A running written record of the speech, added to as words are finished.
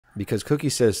because Cookie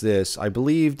says this: I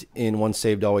believed in once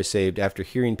saved, always saved after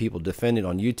hearing people defend it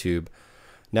on YouTube.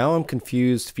 Now I'm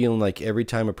confused, feeling like every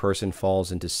time a person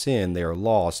falls into sin, they are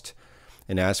lost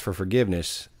and ask for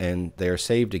forgiveness, and they are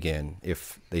saved again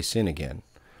if they sin again.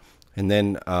 And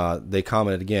then they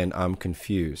commented again, I'm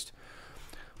confused.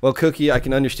 Well, Cookie, I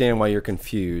can understand why you're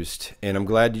confused, and I'm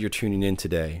glad you're tuning in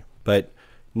today. But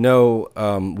no,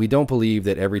 we don't believe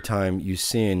that every time you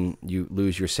sin, you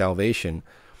lose your salvation.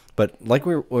 But like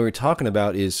what we're talking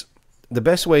about is the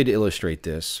best way to illustrate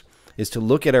this is to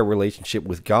look at our relationship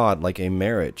with God like a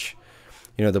marriage.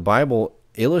 You know, the Bible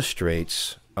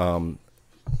illustrates our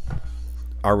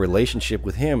relationship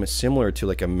with him is similar to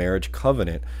like a marriage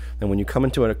covenant. And when you come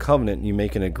into a covenant, you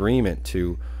make an agreement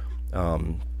to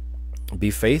be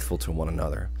faithful to one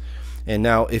another. And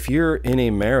now if you're in a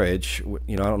marriage,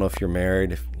 you know, I don't know if you're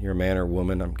married, if you're a man or a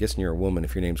woman. I'm guessing you're a woman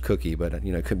if your name's Cookie, but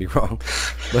you know, it could be wrong.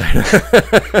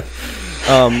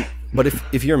 But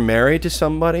if you're married to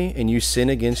somebody and you sin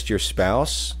against your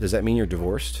spouse, does that mean you're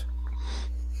divorced?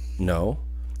 No.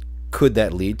 Could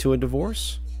that lead to a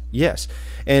divorce? Yes.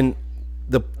 And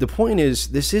the point is,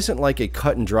 this isn't like a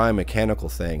cut and dry mechanical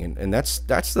thing. And that's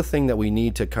the thing that we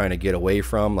need to kind of get away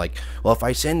from. Like, well, if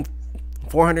I sin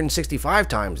 465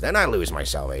 times, then I lose my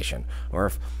salvation. Or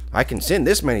if I can sin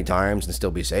this many times and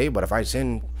still be saved, but if I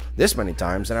sin this many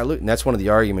times, then I lose. And that's one of the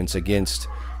arguments against,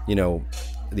 you know,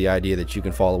 the idea that you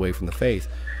can fall away from the faith.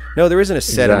 No, there isn't a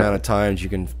set amount of times you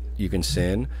can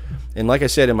sin. And like I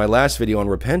said in my last video on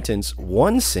repentance,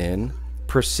 one sin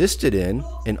persisted in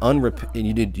and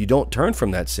you don't turn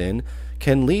from that sin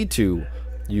can lead to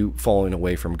you falling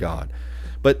away from God.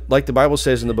 But like the Bible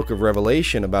says in the book of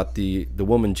Revelation about the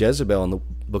woman Jezebel in the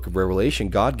book of Revelation,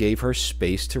 God gave her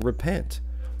space to repent.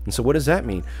 And so what does that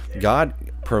mean? God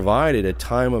provided a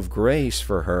time of grace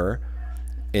for her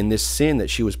in this sin that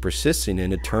she was persisting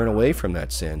in to turn away from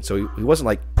that sin. So he wasn't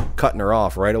like cutting her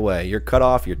off right away. You're cut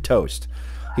off, you're toast.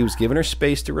 He was giving her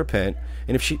space to repent,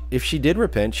 and if she did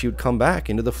repent, she would come back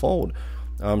into the fold.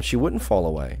 She wouldn't fall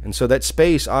away. And so that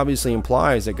space obviously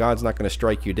implies that God's not going to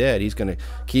strike you dead. He's going to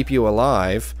keep you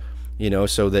alive, you know,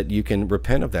 so that you can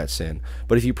repent of that sin.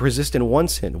 But if you persist in one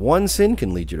sin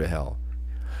can lead you to hell.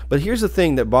 But here's the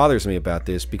thing that bothers me about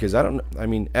this, because I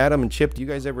mean, Adam and Chip, do you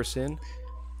guys ever sin?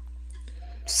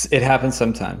 It happens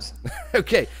sometimes.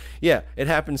 Okay. Yeah, it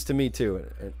happens to me too.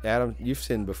 Adam, you've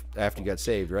sinned after you got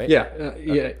saved, right? Yeah.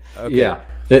 Yeah. Okay. Yeah.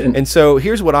 And so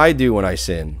here's what I do when I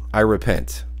sin. I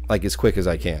repent like as quick as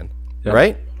I can,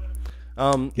 right?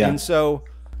 Yeah. And so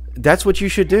that's what you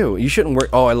should do. You shouldn't worry,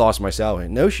 oh, I lost my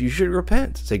salvation. No, you should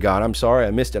repent. Say, God, I'm sorry,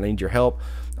 I missed it. I need your help.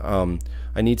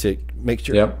 I need to make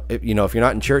sure, you know, if you're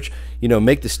not in church, you know,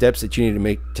 make the steps that you need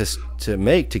to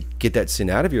make to get that sin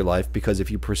out of your life. Because if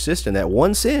you persist in that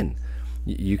one sin,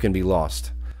 you can be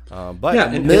lost. But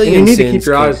yeah, and million you need sins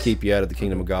to can keep you out of the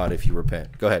kingdom of God if you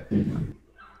repent. Go ahead.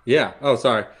 Yeah. Oh,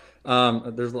 sorry.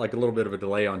 There's like a little bit of a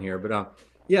delay on here, but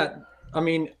yeah. I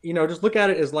mean, you know, just look at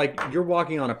it as like you're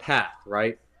walking on a path,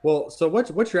 right? Well, so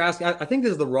what you're asking, I think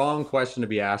this is the wrong question to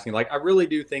be asking. Like, I really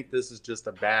do think this is just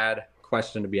a bad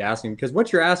question to be asking, because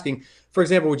what you're asking, for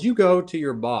example, would you go to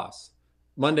your boss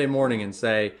Monday morning and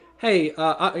say, hey, you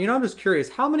know, I'm just curious,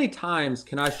 how many times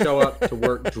can I show up to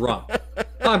work drunk?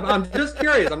 I'm just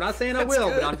curious. I'm not saying I will,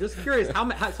 but I'm just curious.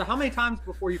 So how many times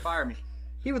before you fire me?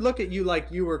 He would look at you like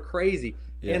you were crazy.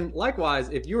 Yeah. And likewise,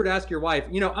 if you were to ask your wife,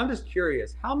 you know, I'm just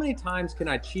curious, how many times can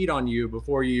I cheat on you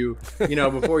before you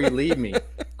leave me?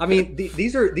 I mean,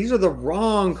 these are the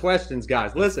wrong questions,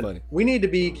 guys. Listen, we need to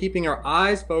be keeping our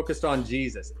eyes focused on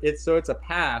Jesus. It's a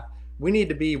path. We need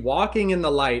to be walking in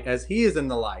the light as he is in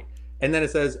the light. And then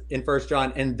it says in 1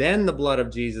 John, and then the blood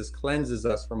of Jesus cleanses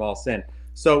us from all sin.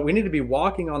 So we need to be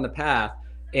walking on the path.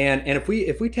 And if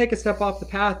we take a step off the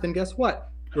path, then guess what?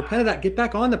 Repent of that, get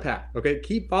back on the path. Okay,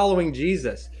 keep following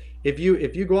Jesus. If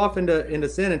you go off into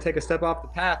sin and take a step off the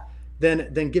path,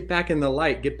 then get back in the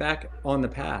light, get back on the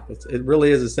path. It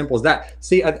really is as simple as that.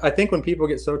 See, I think when people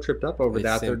get so tripped up over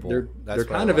that, they're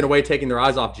kind of in a way taking their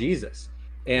eyes off Jesus.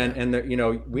 And you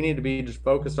know, we need to be just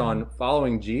focused on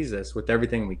following Jesus with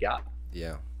everything we got.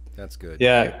 Yeah, that's good.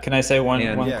 Yeah, can I say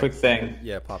one quick thing?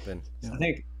 Yeah, pop in. I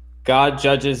think God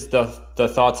judges the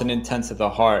thoughts and intents of the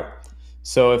heart.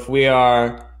 So if we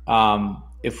are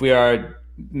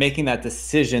making that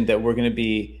decision that we're going to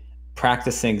be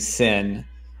practicing sin,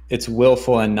 it's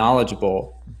willful and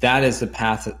knowledgeable, that is the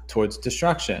path towards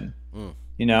destruction.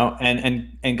 You know,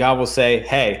 and God will say,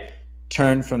 hey,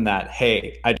 turn from that.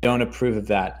 Hey, I don't approve of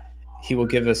that. He will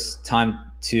give us time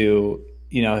to,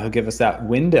 you know, he'll give us that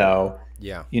window.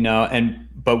 Yeah. You know,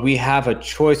 but we have a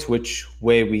choice which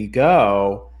way we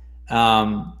go.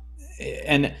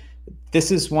 And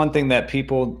this is one thing that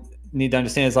people need to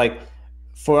understand is like,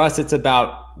 for us, it's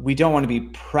about, we don't want to be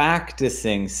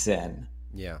practicing sin.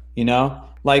 Yeah. You know,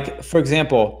 like, for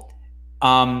example,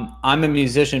 I'm a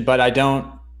musician, but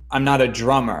I'm not a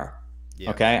drummer. Yeah.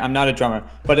 Okay. I'm not a drummer,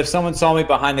 but if someone saw me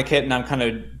behind the kit and I'm kind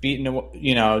of beating,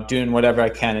 you know, doing whatever I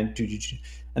can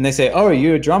and they say, oh, are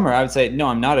you a drummer? I would say, no,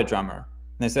 I'm not a drummer. And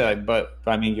they say, like, but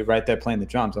I mean, you're right there playing the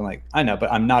drums. I'm like, I know,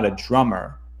 but I'm not a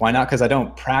drummer. Why not? Because I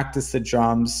don't practice the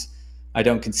drums. I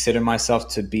don't consider myself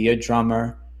to be a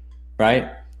drummer.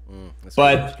 Right.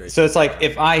 But so it's like,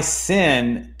 if I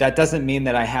sin, that doesn't mean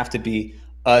that I have to be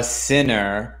a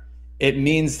sinner. It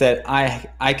means that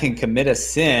I can commit a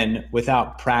sin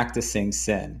without practicing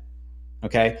sin.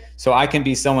 Okay. So I can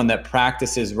be someone that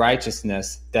practices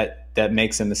righteousness, that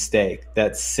makes a mistake,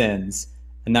 that sins,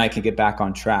 and then I can get back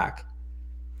on track.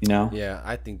 You know? Yeah,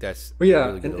 I think that's well, yeah,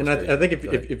 really good and I think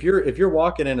if you're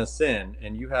walking in a sin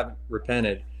and you haven't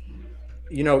repented,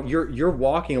 you know, you're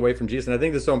walking away from Jesus. And I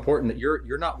think it's so important that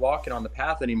you're not walking on the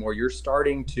path anymore. You're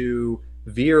starting to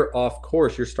veer off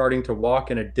course. You're starting to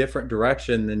walk in a different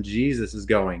direction than Jesus is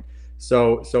going.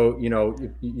 So you know,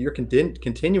 you're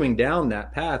continuing down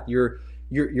that path.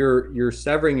 You're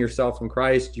severing yourself from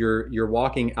Christ. You're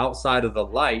walking outside of the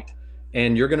light,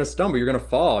 and you're going to stumble. You're going to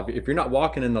fall. If you're not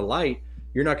walking in the light,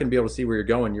 you're not going to be able to see where you're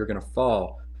going. You're going to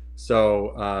fall.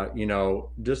 So you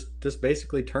know, just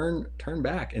basically turn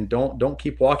back and don't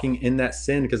keep walking in that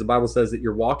sin, because the Bible says that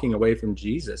you're walking away from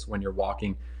Jesus when you're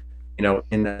walking, you know,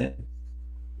 in that.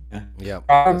 Yeah.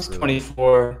 Proverbs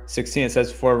 24:16, it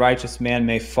says, for a righteous man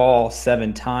may fall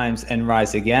 7 times and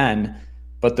rise again,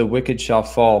 but the wicked shall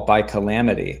fall by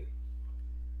calamity.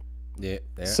 Yeah.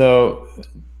 So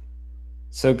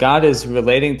God is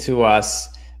relating to us.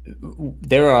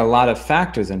 There are a lot of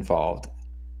factors involved,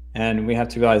 and we have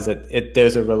to realize that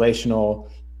there's a relational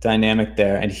dynamic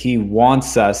there, and he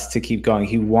wants us to keep going.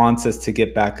 He wants us to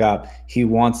get back up. He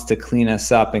wants to clean us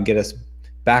up and get us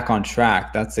back on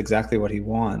track. That's exactly what he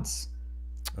wants.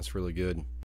 That's really good.